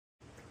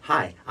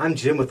Hi, I'm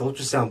Jim with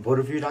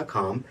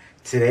ultrasoundboardreview.com.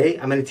 Today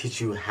I'm going to teach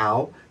you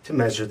how to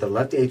measure the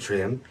left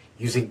atrium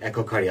using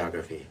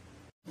echocardiography.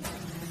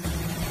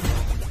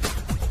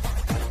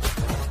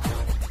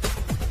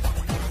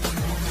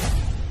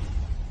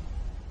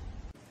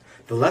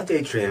 The left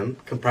atrium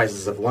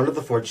comprises of one of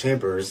the four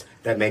chambers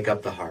that make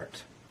up the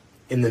heart.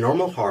 In the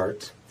normal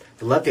heart,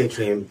 the left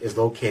atrium is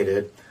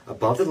located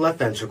above the left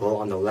ventricle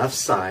on the left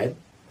side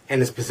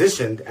and is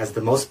positioned as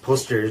the most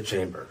posterior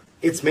chamber.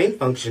 Its main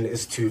function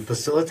is to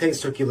facilitate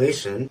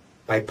circulation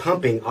by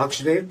pumping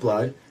oxygenated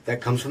blood that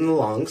comes from the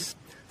lungs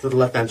to the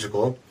left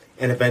ventricle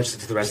and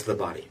eventually to the rest of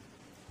the body.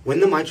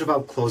 When the mitral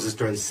valve closes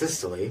during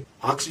systole,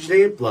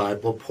 oxygenated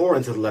blood will pour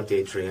into the left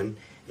atrium,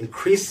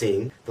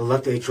 increasing the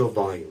left atrial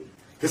volume.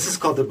 This is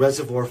called the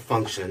reservoir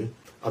function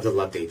of the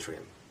left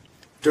atrium.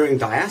 During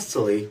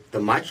diastole,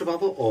 the mitral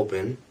valve will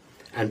open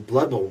and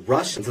blood will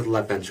rush into the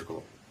left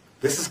ventricle.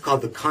 This is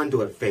called the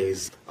conduit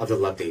phase of the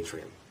left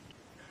atrium.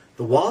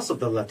 The walls of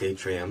the left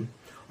atrium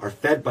are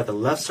fed by the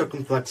left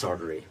circumflex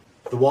artery.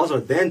 The walls are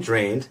then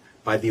drained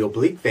by the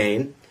oblique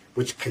vein,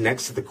 which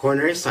connects to the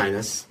coronary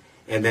sinus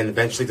and then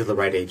eventually to the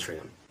right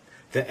atrium.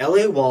 The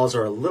LA walls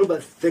are a little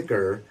bit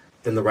thicker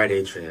than the right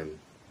atrium.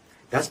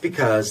 That's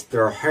because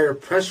there are higher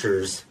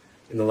pressures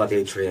in the left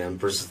atrium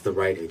versus the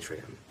right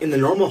atrium. In the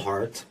normal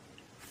heart,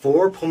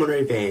 4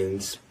 pulmonary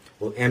veins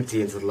will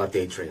empty into the left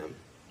atrium.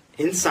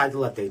 Inside the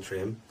left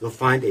atrium, you'll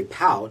find a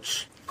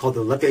pouch called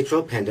the left atrial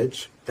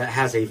appendage that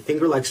has a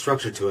finger-like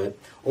structure to it,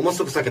 almost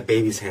looks like a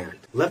baby's hand.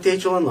 Left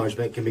atrial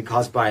enlargement can be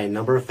caused by a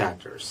number of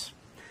factors.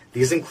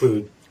 These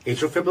include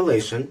atrial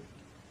fibrillation,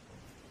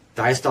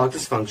 diastolic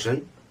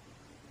dysfunction,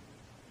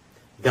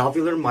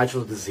 valvular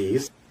mitral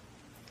disease,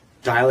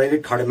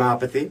 dilated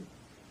cardiomyopathy,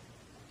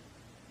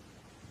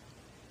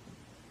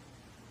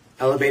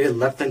 elevated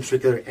left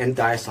ventricular end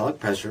diastolic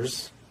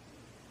pressures,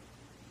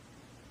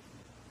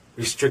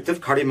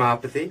 restrictive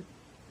cardiomyopathy,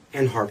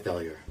 and heart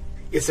failure.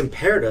 It's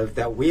imperative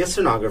that we as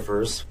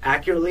sonographers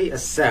accurately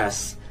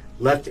assess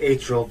left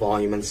atrial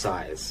volume and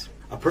size.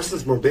 A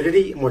person's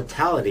morbidity and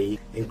mortality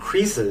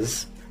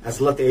increases as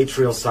left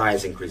atrial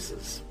size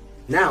increases.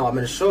 Now I'm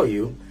going to show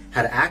you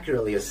how to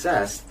accurately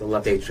assess the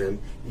left atrium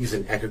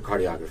using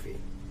echocardiography.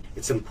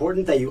 It's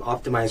important that you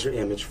optimize your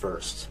image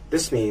first.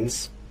 This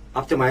means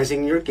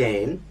optimizing your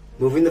gain,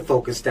 moving the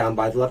focus down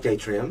by the left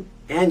atrium,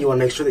 and you want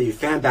to make sure that you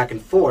fan back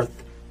and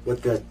forth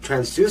with the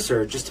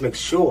transducer just to make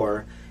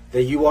sure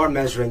that you are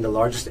measuring the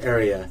largest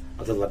area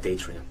of the left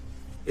atrium.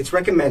 It's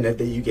recommended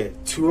that you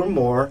get 2 or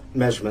more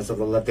measurements of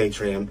the left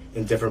atrium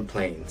in different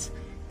planes.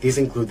 These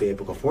include the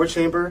apical 4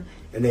 chamber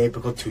and the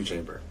apical 2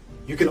 chamber.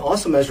 You can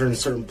also measure in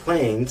certain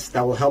planes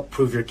that will help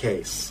prove your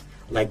case,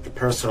 like the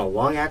parasternal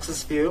long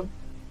axis view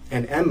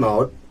and M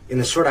mode in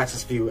the short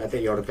axis view at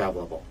the aortic valve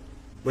level.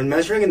 When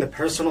measuring in the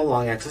parasternal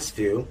long axis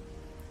view,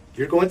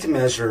 you're going to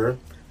measure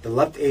the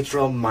left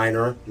atrial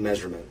minor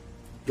measurement.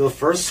 You'll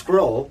first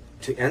scroll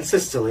to end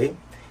systole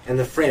and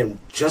the frame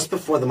just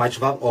before the mitral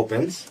valve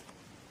opens.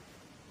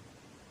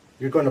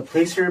 You're going to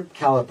place your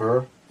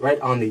caliper right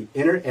on the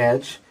inner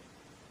edge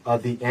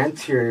of the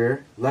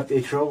anterior left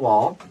atrial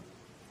wall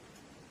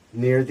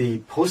near the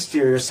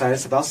posterior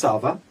sinus of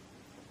Valsalva.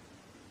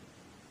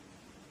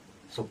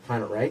 So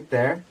plant it right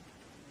there,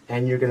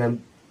 and you're going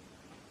to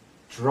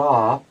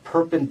draw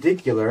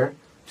perpendicular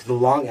to the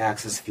long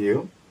axis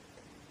view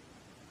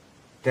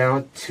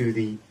down to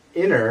the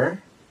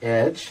inner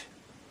edge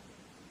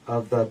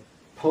of the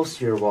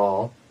posterior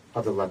wall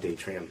of the left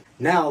atrium.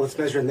 Now let's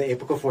measure in the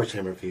apical 4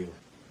 chamber view.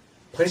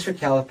 Place your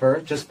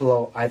caliper just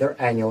below either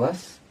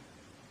annulus,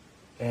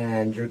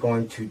 and you're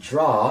going to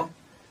draw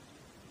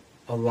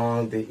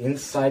along the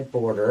inside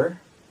border.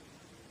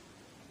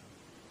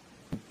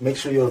 Make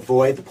sure you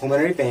avoid the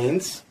pulmonary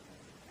veins.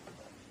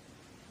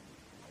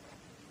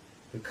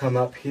 You come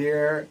up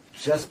here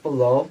just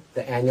below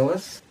the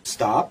annulus.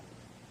 Stop.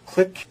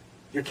 Click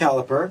your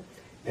caliper,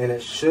 and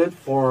it should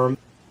form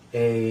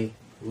a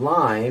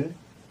line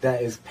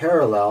that is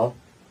parallel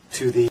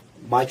to the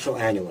mitral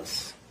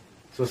annulus.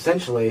 So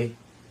essentially,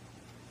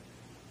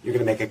 you're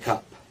going to make a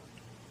cup.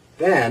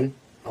 Then,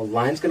 a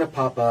line's going to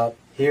pop up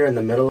here in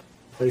the middle.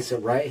 Place it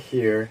right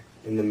here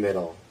in the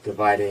middle,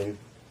 dividing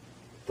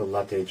the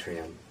left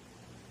atrium.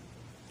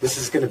 This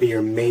is going to be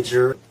your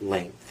major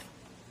length.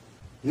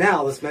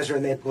 Now, let's measure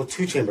in the apical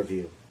 2 chamber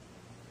view.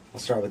 I'll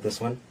start with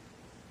this one.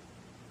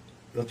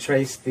 You'll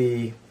trace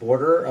the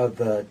border of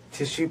the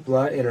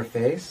tissue-blood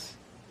interface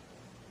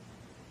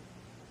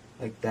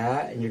like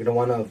that, and you're going to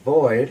want to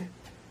avoid,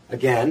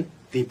 again,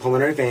 the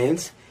pulmonary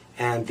veins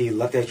and the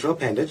left atrial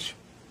appendage.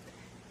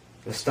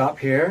 You'll stop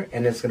here,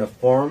 and it's going to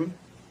form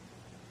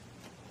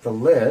the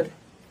lid,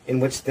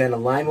 in which then a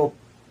line will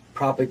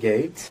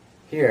propagate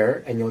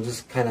here, and you'll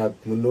just kind of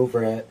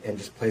maneuver it and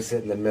just place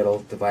it in the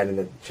middle, dividing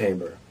the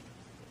chamber.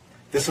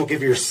 This will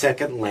give you your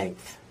second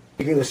length.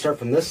 You can either start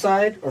from this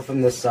side or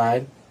from this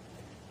side,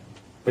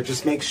 but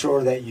just make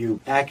sure that you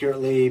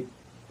accurately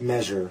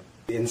measure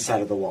the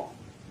inside of the wall.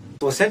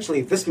 So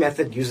essentially, this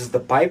method uses the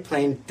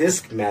biplane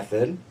disc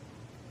method,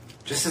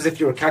 just as if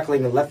you were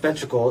calculating the left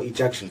ventricle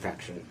ejection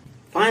fraction.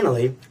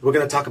 Finally, we're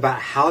going to talk about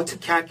how to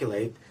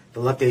calculate the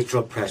left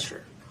atrial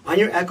pressure. On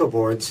your echo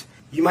boards,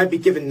 you might be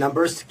given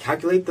numbers to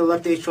calculate the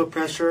left atrial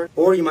pressure,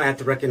 or you might have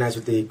to recognize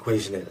what the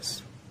equation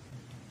is.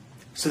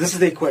 So this is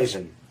the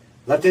equation.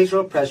 Left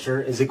atrial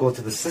pressure is equal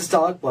to the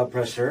systolic blood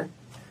pressure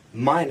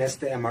minus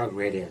the MR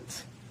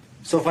gradient.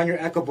 So if on your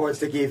echo boards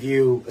they give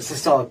you a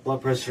systolic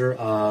blood pressure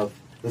of,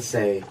 let's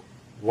say,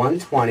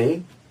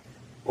 120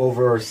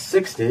 over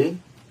 60,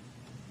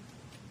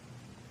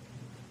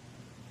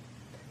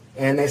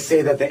 and they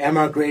say that the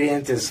MR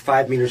gradient is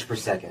 5 meters per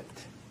second.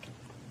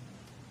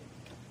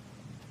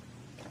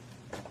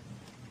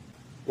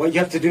 What you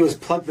have to do is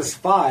plug this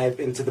 5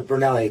 into the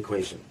Bernoulli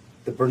equation.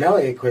 The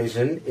Bernoulli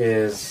equation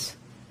is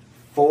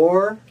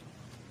 4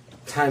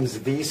 times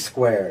v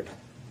squared.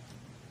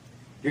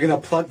 You're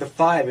going to plug the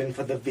 5 in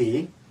for the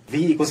v.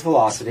 V equals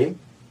velocity.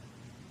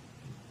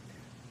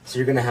 So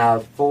you're going to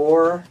have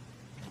 4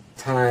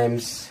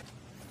 times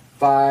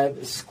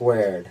 5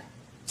 squared.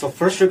 So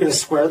first you're going to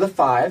square the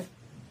 5,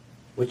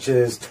 which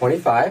is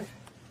 25,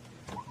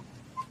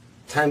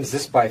 times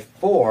this by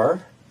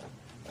 4,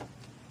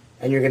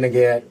 and you're going to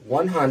get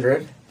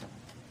 100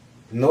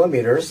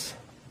 millimeters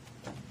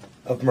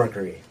of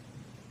mercury.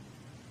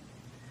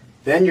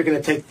 Then you're going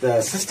to take the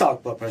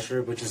systolic blood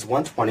pressure, which is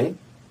 120,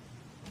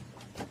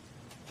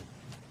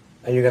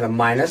 and you're going to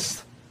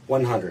minus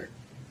 100,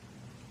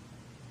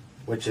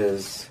 which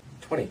is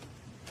 20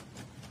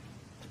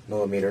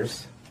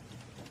 millimeters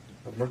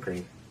of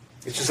mercury.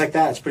 It's just like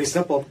that. It's pretty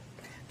simple.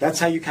 That's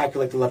how you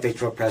calculate the left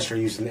atrial pressure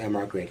using the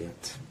MR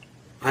gradient.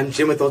 I'm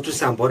Jim with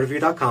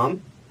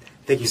ultrasoundboardreview.com.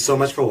 Thank you so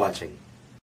much for watching.